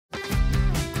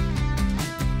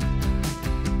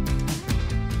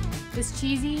This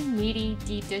cheesy, meaty,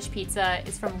 deep dish pizza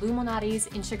is from Lou Malanti's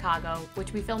in Chicago,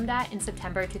 which we filmed at in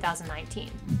September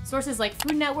 2019. Sources like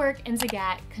Food Network and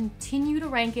Zagat continue to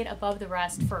rank it above the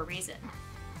rest for a reason.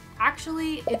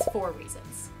 Actually, it's 4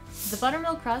 reasons. The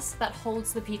buttermilk crust that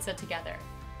holds the pizza together.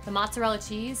 The mozzarella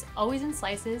cheese, always in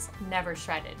slices, never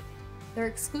shredded. Their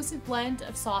exclusive blend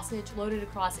of sausage loaded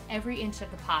across every inch of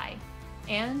the pie.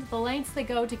 And the lengths they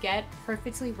go to get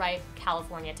perfectly ripe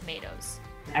California tomatoes.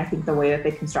 I think the way that they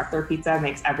construct their pizza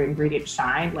makes every ingredient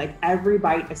shine. Like, every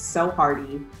bite is so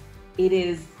hearty. It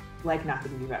is like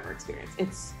nothing you've ever experienced.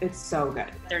 It's so good.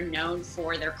 They're known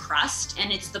for their crust,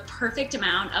 and it's the perfect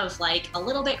amount of like a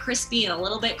little bit crispy and a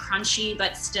little bit crunchy,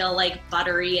 but still like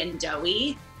buttery and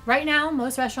doughy. Right now,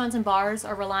 most restaurants and bars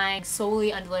are relying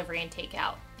solely on delivery and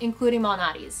takeout, including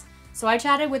Malnati's. So I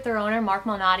chatted with their owner, Mark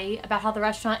Malnati, about how the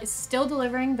restaurant is still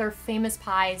delivering their famous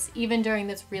pies even during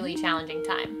this really challenging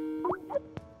time.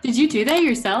 Did you do that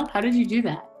yourself? How did you do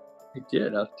that? I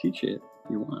did. I'll teach you if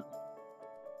you want.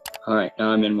 All right, now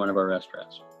I'm in one of our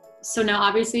restaurants. So now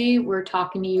obviously we're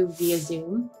talking to you via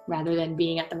Zoom rather than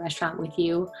being at the restaurant with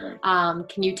you. Right.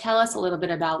 Can you tell us a little bit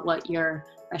about what your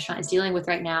restaurant is dealing with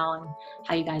right now and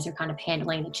how you guys are kind of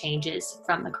handling the changes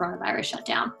from the coronavirus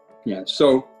shutdown? Yeah,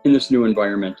 so in this new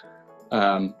environment,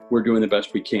 we're doing the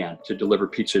best we can to deliver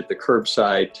pizza at the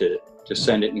curbside, to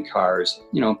send it in cars.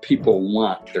 You know, people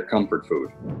want their comfort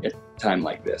food at a time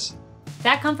like this.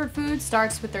 That comfort food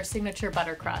starts with their signature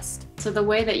butter crust. So the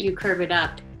way that you curve it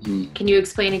up, can you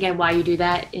explain again why you do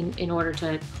that in order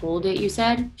to hold it, you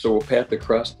said? So we'll pat the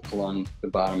crust along the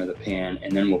bottom of the pan,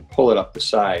 and then we'll pull it up the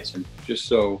sides, and just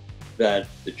so that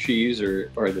the cheese or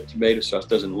the tomato sauce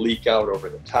doesn't leak out over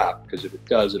the top, because if it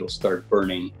does, it'll start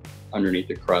burning underneath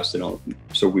the crust.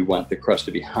 So we want the crust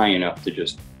to be high enough to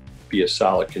just be a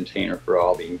solid container for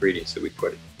all the ingredients that we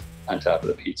put on top of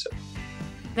the pizza.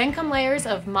 Then come layers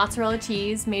of mozzarella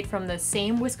cheese made from the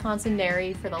same Wisconsin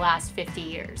dairy for the last 50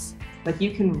 years. Like,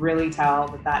 you can really tell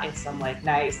that that is some like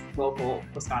nice local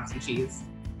Wisconsin cheese,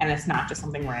 and it's not just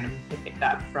something random they picked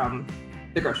up from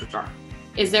the grocery store.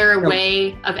 Is there a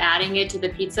way of adding it to the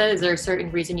pizza? Is there a certain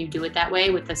reason you do it that way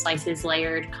with the slices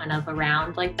layered kind of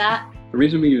around like that? The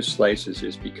reason we use slices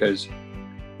is because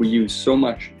we use so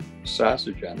much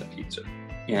sausage on the pizza,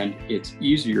 and it's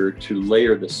easier to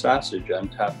layer the sausage on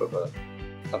top of a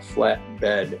flat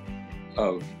bed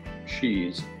of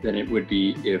cheese than it would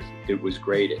be if it was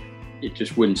grated. It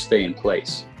just wouldn't stay in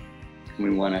place.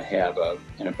 We want to have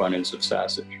an abundance of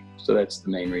sausage, so that's the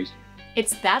main reason.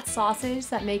 It's that sausage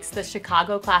that makes the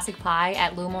Chicago classic pie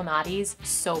at Lou Malanti's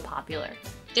so popular.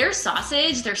 Their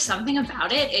sausage, there's something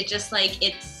about it. It just like,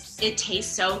 it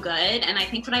tastes so good. And I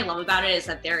think what I love about it is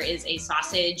that there is a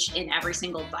sausage in every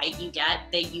single bite you get.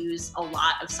 They use a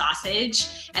lot of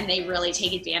sausage, and they really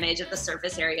take advantage of the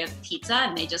surface area of the pizza,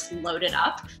 and they just load it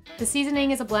up. The seasoning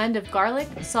is a blend of garlic,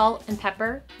 salt, and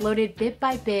pepper, loaded bit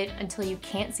by bit until you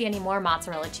can't see any more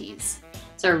mozzarella cheese.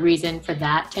 Is there a reason for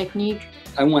that technique?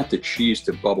 I want the cheese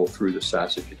to bubble through the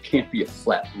sausage. It can't be a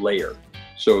flat layer.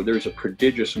 So there's a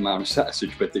prodigious amount of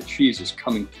sausage, but the cheese is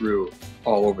coming through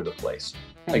all over the place.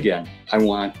 Again, I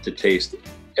want to taste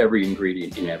every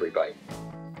ingredient in every bite.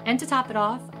 And to top it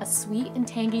off, a sweet and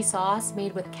tangy sauce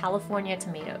made with California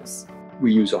tomatoes.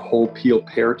 We use a whole peel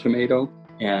pear tomato,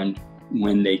 and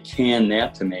when they can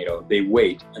that tomato, they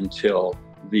wait until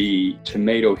the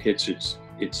tomato hits its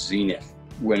zenith.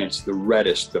 When it's the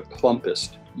reddest, the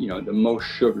plumpest, you know, the most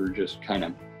sugar just kind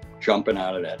of jumping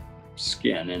out of that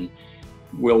skin. And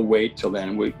we'll wait till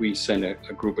then. We send a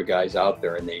group of guys out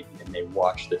there, and they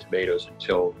watch the tomatoes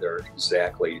until they're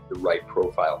exactly the right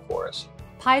profile for us.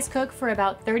 Pies cook for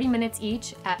about 30 minutes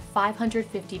each at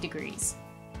 550 degrees.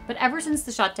 But ever since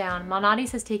the shutdown,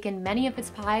 Malnati's has taken many of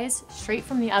its pies straight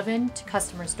from the oven to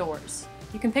customers' doors.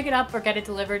 You can pick it up or get it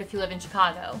delivered if you live in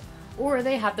Chicago, or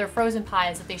they have their frozen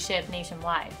pies that they ship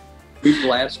nationwide. We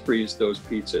blast freeze those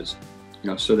pizzas, you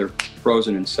know, so they're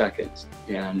frozen in seconds.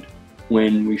 And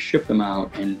when we ship them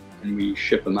out, and we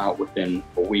ship them out within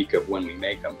a week of when we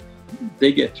make them,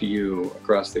 they get to you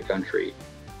across the country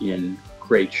in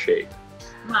great shape.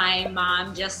 My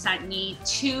mom just sent me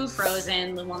 2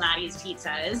 frozen Lou Malanti's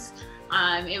pizzas.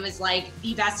 It was like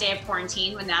the best day of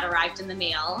quarantine when that arrived in the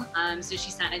mail. So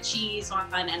she sent a cheese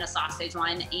one and a sausage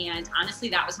one. And honestly,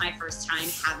 that was my first time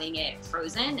having it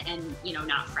frozen and, you know,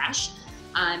 not fresh.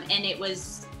 And it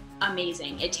was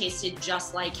amazing. It tasted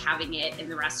just like having it in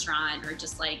the restaurant or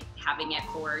just like having it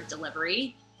for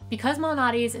delivery. Because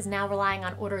Malnati's is now relying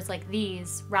on orders like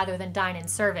these rather than dine-in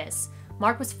service,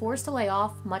 Mark was forced to lay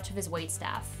off much of his wait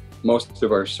staff. Most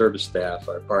of our service staff,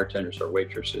 our bartenders, our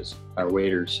waitresses, our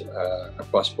waiters, our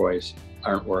busboys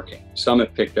aren't working. Some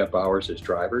have picked up hours as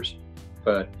drivers,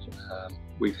 but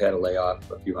we've had to lay off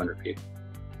a few hundred people.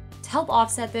 To help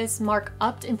offset this, Mark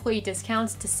upped employee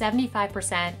discounts to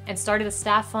 75% and started a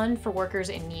staff fund for workers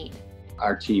in need.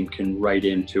 Our team can write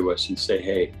into us and say,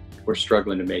 hey, we're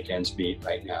struggling to make ends meet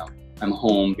right now. I'm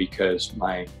home because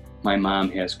my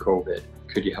mom has COVID.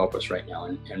 Could you help us right now?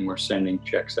 And we're sending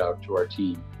checks out to our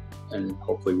team. And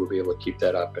hopefully we'll be able to keep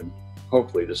that up and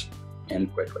hopefully this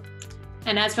end quickly.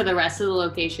 And as for the rest of the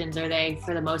locations, are they,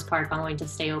 for the most part, going to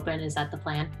stay open? Is that the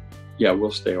plan? Yeah,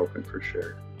 we'll stay open for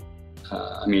sure.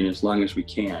 I mean, as long as we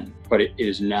can. But it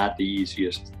is not the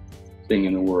easiest thing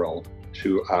in the world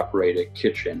to operate a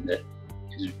kitchen that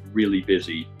is really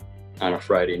busy on a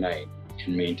Friday night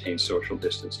and maintain social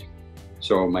distancing.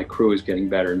 So my crew is getting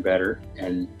better and better,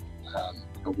 and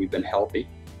we've been healthy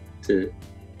to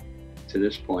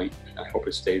this point. I hope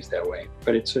it stays that way.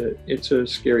 But it's a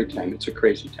scary time. It's a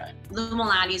crazy time. Lou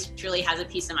Malanti truly has a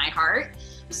piece of my heart.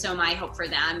 So my hope for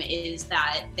them is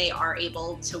that they are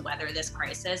able to weather this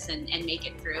crisis and make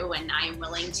it through. And I am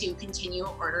willing to continue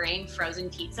ordering frozen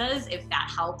pizzas if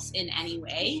that helps in any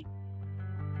way.